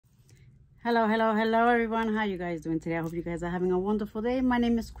Hello everyone. How you guys doing today? I hope you guys are having a wonderful day. My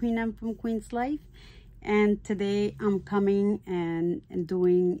name is Queen. I'm from QueensLife, and today I'm coming and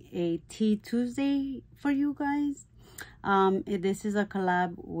doing a Tea Tuesday for you guys. This is a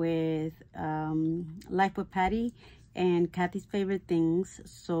collab with Life with Patti and Kathy's Favorite Things.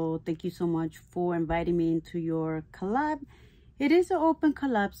 So thank you so much for inviting me into your collab. It is an open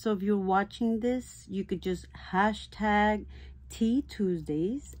collab, so if you're watching this, you could just hashtag Tea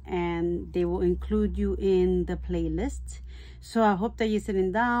Tuesdays and they will include you in the playlist. So I hope that you're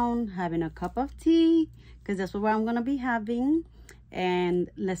sitting down having a cup of tea, because that's what I'm gonna be having, and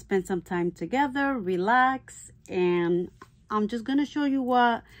let's spend some time together, relax. And I'm just gonna show you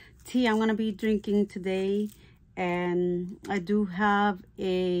what tea I'm gonna be drinking today. And I do have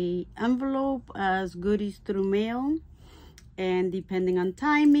a envelope as goodies through mail, and depending on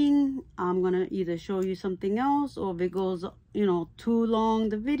timing, I'm gonna either show you something else, or if it goes, you know, too long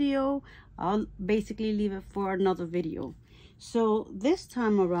the video, I'll basically leave it for another video. So this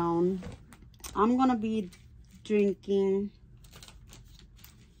time around, I'm gonna be drinking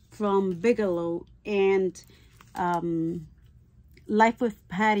from Bigelow, and Life with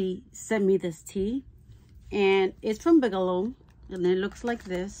Patti sent me this tea, and it's from Bigelow, and it looks like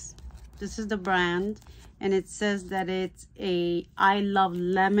this. This is the brand, and it says that it's a I love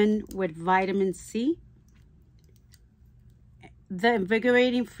lemon with vitamin C. The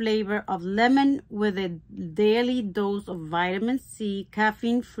invigorating flavor of lemon with a daily dose of vitamin C,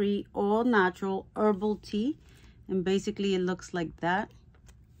 caffeine-free, all-natural herbal tea. And basically it looks like that.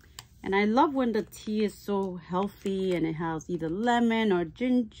 And I love when the tea is so healthy and it has either lemon or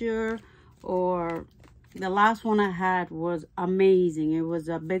ginger, or the last one I had was amazing. It was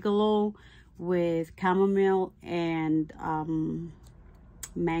a Bigelow with chamomile and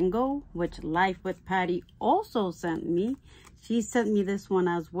mango, which Life with Patti also sent me. She sent me this one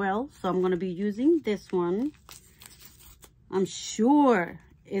as well, so I'm going to be using this one. I'm sure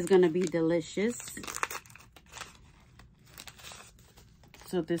it's going to be delicious.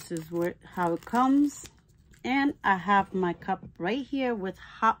 So this is how it comes, and I have my cup right here with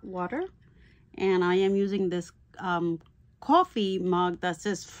hot water, and I am using this coffee mug that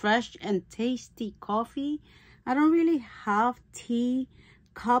says fresh and tasty coffee. I don't really have tea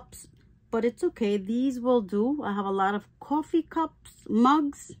cups, but it's okay, these will do. I have a lot of coffee cups,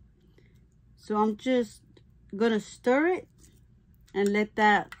 mugs, so I'm just gonna stir it and let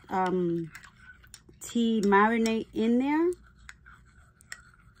that tea marinate in there.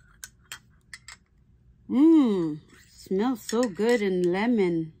 Smells so good in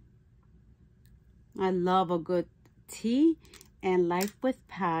lemon. I love a good tea, and Life with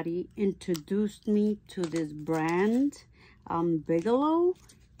Patti introduced me to this brand, Bigelow.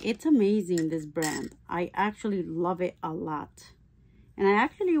 It's amazing, this brand. I actually love it a lot, and I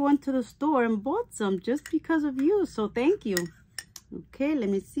actually went to the store and bought some just because of you, so thank you. Okay, let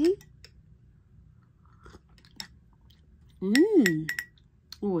me see.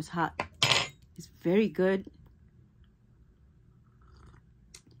 Oh, it's hot. It's very good.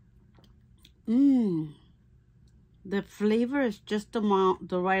 The flavor is just the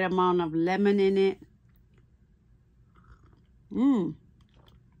right amount of lemon in it.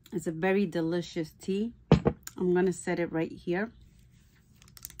 It's a very delicious tea. I'm gonna set it right here.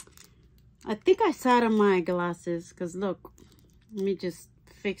 I think I sat on my glasses, because look, let me just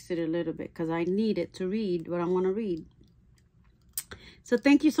fix it a little bit, because I need it to read what I want to read. So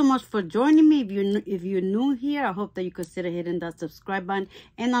thank you so much for joining me. If you're new here, I hope that you consider hitting that subscribe button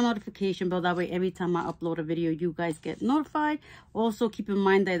and the notification bell. That way, every time I upload a video, you guys get notified. Also, keep in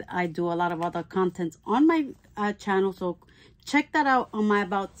mind that I do a lot of other contents on my channel. So check that out on my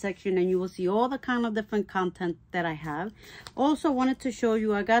About section, and you will see all the kind of different content that I have. Also, I wanted to show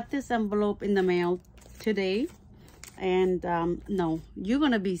you, I got this envelope in the mail today. And no, you're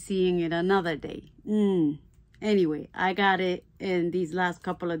going to be seeing it another day. Anyway, I got it in these last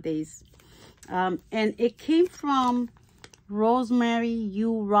couple of days. And it came from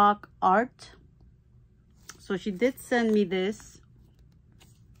RosemaryURockArt. So she did send me this.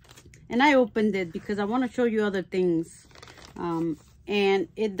 And I opened it because I want to show you other things. And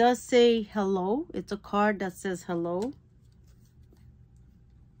it does say hello. It's a card that says hello.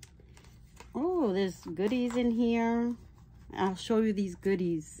 Oh, there's goodies in here. I'll show you these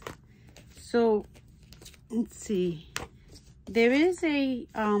goodies. So let's see, there is a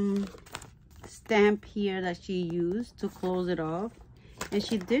stamp here that she used to close it off, and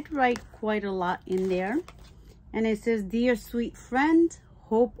she did write quite a lot in there. And it says, "Dear sweet friend,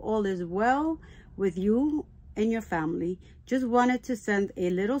 hope all is well with you and your family. Just wanted to send a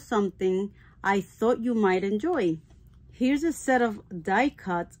little something I thought you might enjoy. Here's a set of die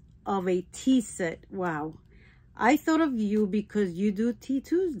cuts of a tea set. Wow. I thought of you because you do Tea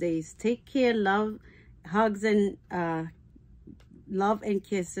Tuesdays. Take care, love, hugs, and love and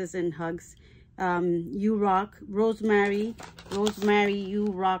kisses and hugs. You rock, Rosemary,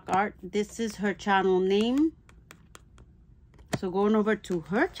 RosemaryURockArt. This is her channel name. So going over to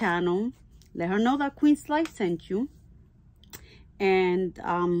her channel, let her know that QueensLife sent you, and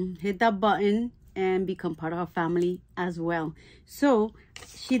hit that button and become part of our family as well. So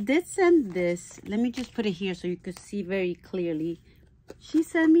she did send this. Let me just put it here so you could see very clearly. She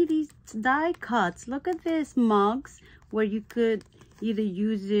sent me these die cuts. Look at this, mugs, where you could either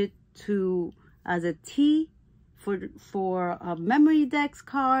use it to as a tea for a memory decks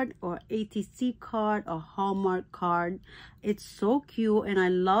card or ATC card or Hallmark card. It's so cute, and I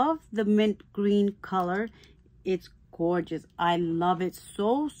love the mint green color. It's gorgeous. I love it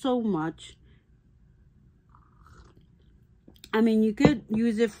so much. I mean, you could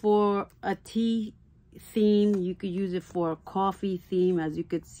use it for a tea theme. You could use it for a coffee theme, as you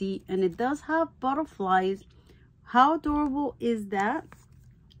could see. And it does have butterflies. How adorable is that?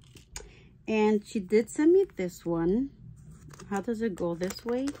 And she did send me this one. How does it go this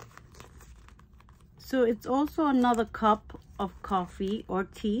way? So it's also another cup of coffee or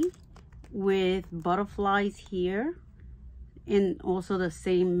tea with butterflies here. And also the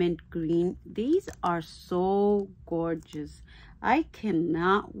same mint green. These are so gorgeous. I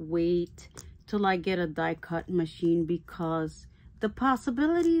cannot wait till I get a die cut machine because the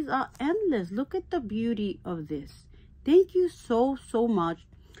possibilities are endless. Look at the beauty of this. Thank you so much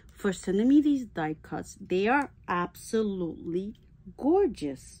for sending me these die cuts. They are absolutely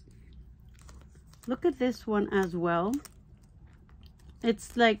gorgeous. Look at this one as well.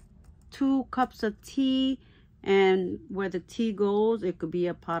 It's like 2 cups of tea, and where the tea goes, it could be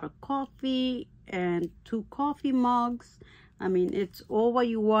a pot of coffee and 2 coffee mugs. I mean, it's all what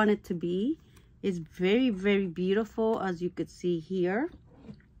you want it to be. It's very beautiful, as you could see here.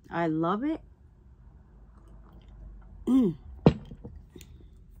 I love it.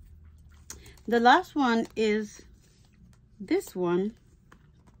 The last one is this one.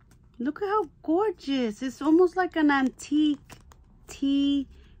 Look at how gorgeous. It's almost like an antique tea,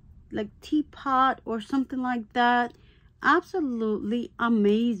 like teapot or something like that. Absolutely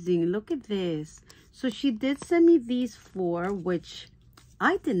amazing. Look at this. So she did send me these 4, which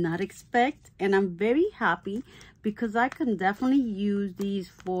I did not expect, and I'm very happy because I can definitely use these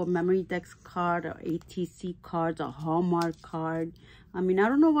for memory decks card or ATC cards or Hallmark card. I mean, I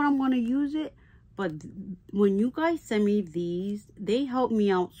don't know what I'm going to use it, but when you guys send me these, they help me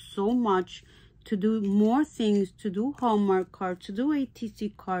out so much to do more things, to do Hallmark cards, to do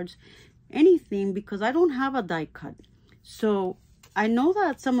ATC cards, anything, because I don't have a die cut. So I know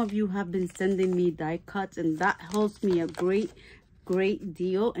that some of you have been sending me die cuts, and that helps me a great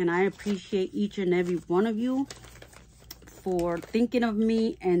deal, and I appreciate each and every one of you for thinking of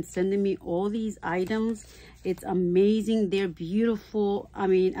me and sending me all these items. It's amazing. They're beautiful. I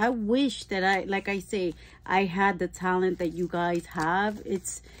mean, I wish that like I say, I had the talent that you guys have.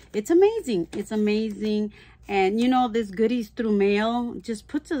 It's amazing. It's amazing. And you know, this goodies through mail just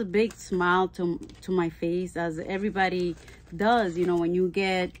puts a big smile to my face, as everybody does. You know, when you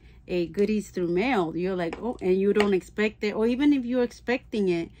get a goodies through mail, you're like, oh, and you don't expect it, or even if you're expecting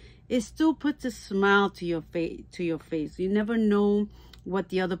it, it still puts a smile to your face. You never know what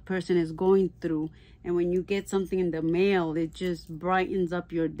the other person is going through, and when you get something in the mail, it just brightens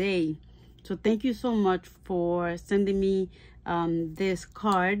up your day. So thank you so much for sending me this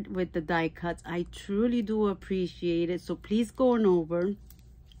card with the die cuts. I truly do appreciate it. So please go on over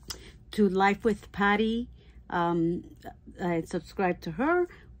to Life with Patti and subscribe to her.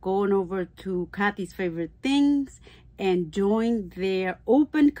 Go on over to Kathy's Favorite Things and join their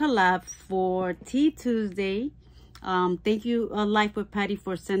open collab for Tea Tuesday. Thank you, Life with Patti,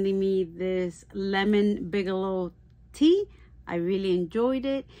 for sending me this lemon bigelow tea. I really enjoyed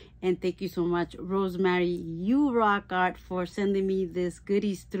it. And thank you so much, RosemaryURockArt, for sending me this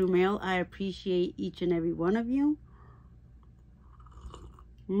goodies through mail. I appreciate each and every one of you.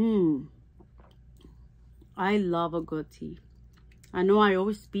 I love a good tea. I know I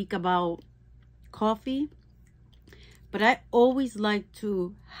always speak about coffee, but I always like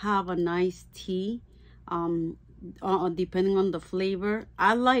to have a nice tea, depending on the flavor.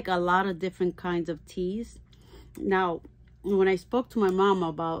 I like a lot of different kinds of teas. Now, when I spoke to my mom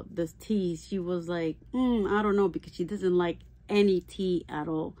about this tea, she was like, I don't know, because she doesn't like any tea at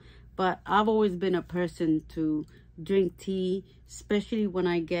all. But I've always been a person to drink tea, especially when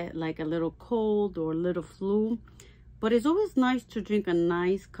I get like a little cold or a little flu. But it's always nice to drink a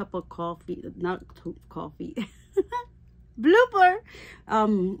nice cup of coffee, not coffee, blooper,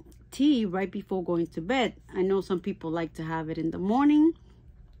 tea right before going to bed. I know some people like to have it in the morning,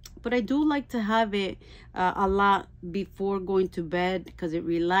 but I do like to have it a lot before going to bed because it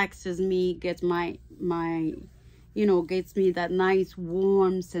relaxes me, gets my you know, gets me that nice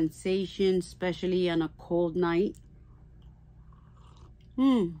warm sensation, especially on a cold night.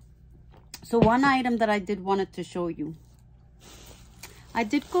 So one item that I did wanted to show you. I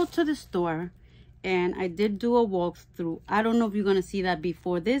did go to the store and I did do a walkthrough. I don't know if you're going to see that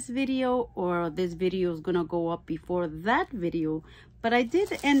before this video or this video is going to go up before that video. But I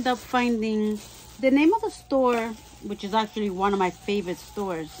did end up finding the name of the store, which is actually one of my favorite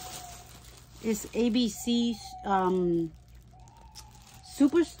stores. It's ABC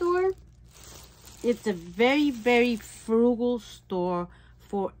Superstore. It's a very, very frugal store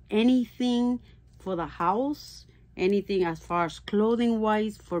for anything for the house, anything as far as clothing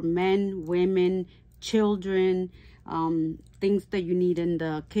wise for men, women, children, things that you need in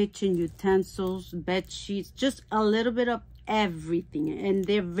the kitchen, utensils, bed sheets, just a little bit of everything. And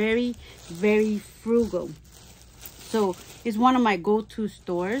they're very, very frugal. So it's one of my go-to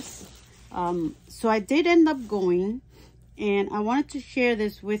stores. So I did end up going, and I wanted to share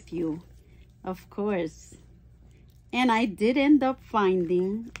this with you, of course. And I did end up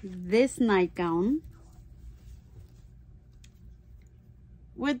finding this nightgown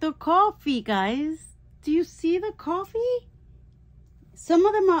with the coffee, guys. Do you see the coffee? Some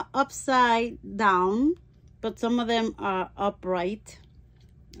of them are upside down, but some of them are upright,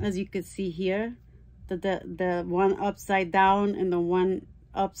 as you can see here. The one upside down and the one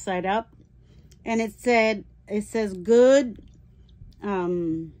upside up. And it says good, let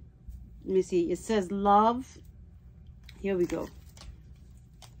me see, it says love. Here we go.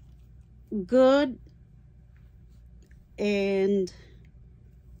 Good. And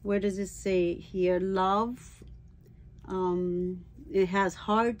where does it say here? Love. It has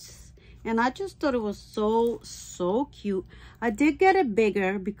hearts. And I just thought it was so cute. I did get it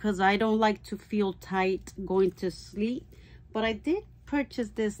bigger because I don't like to feel tight going to sleep. But I did purchase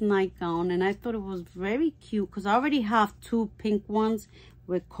this nightgown and I thought it was very cute because I already have two pink ones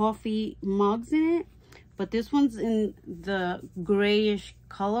with coffee mugs in it. But this one's in the grayish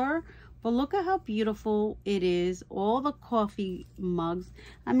color. But look at how beautiful it is. All the coffee mugs.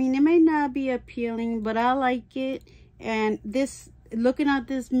 I mean, it may not be appealing, but I like it. And this, looking at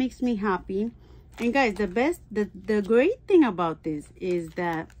this makes me happy. And guys, the great thing about this is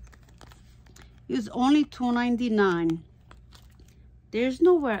that it's only $2.99. There's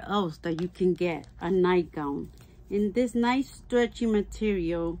nowhere else that you can get a nightgown in this nice stretchy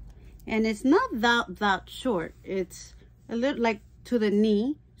material. And it's not that short. It's a little like to the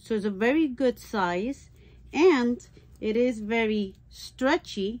knee. So it's a very good size. And it is very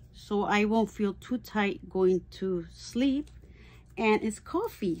stretchy. So I won't feel too tight going to sleep. And it's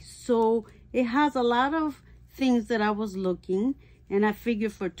coffee. So it has a lot of things that I was looking. And I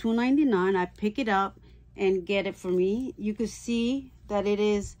figured for $2.99, I pick it up and get it for me. You can see that it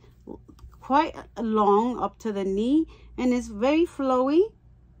is quite long up to the knee. And it's very flowy.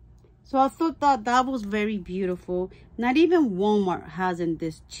 So I thought that was very beautiful. Not even Walmart has in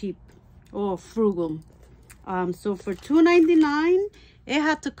this cheap or frugal. So for $2.99, it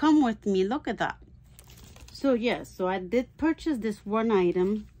had to come with me. Look at that. So yes, so I did purchase this one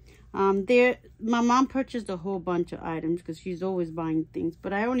item. My mom purchased a whole bunch of items because she's always buying things.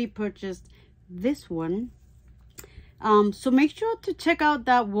 But I only purchased this one. So make sure to check out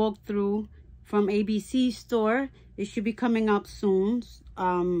that walkthrough from ABC store. It should be coming up soon.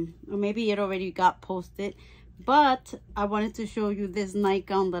 Or maybe it already got posted. But I wanted to show you this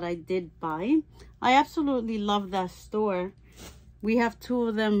nightgown that I did buy. I absolutely love that store. We have two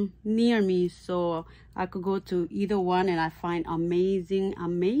of them near me, so I could go to either one and I find amazing,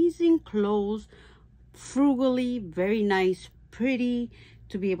 amazing clothes. Frugally, very nice, pretty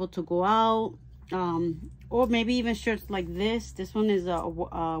to be able to go out. Or maybe even shirts like this. This one is a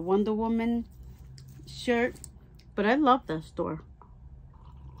Wonder Woman shirt. But I love that store.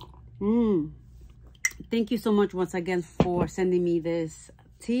 Thank you so much once again for sending me this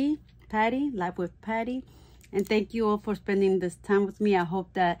tea, Patti, Life with Patti. And thank you all for spending this time with me. I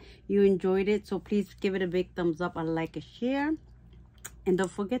hope that you enjoyed it. So please give it a big thumbs up, a like, a share. And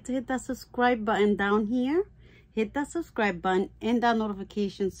don't forget to hit that subscribe button down here. Hit that subscribe button and that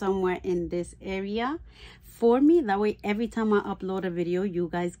notification somewhere in this area for me. That way, every time I upload a video, you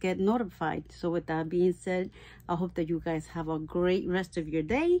guys get notified. So with that being said, I hope that you guys have a great rest of your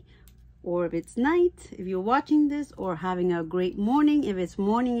day. Or if it's night, if you're watching this, or having a great morning, if it's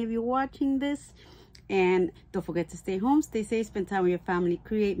morning, if you're watching this. And don't forget to stay home, stay safe, spend time with your family,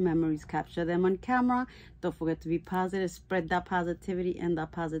 create memories, capture them on camera. Don't forget to be positive, spread that positivity, and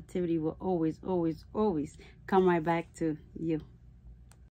that positivity will always, always, always come right back to you.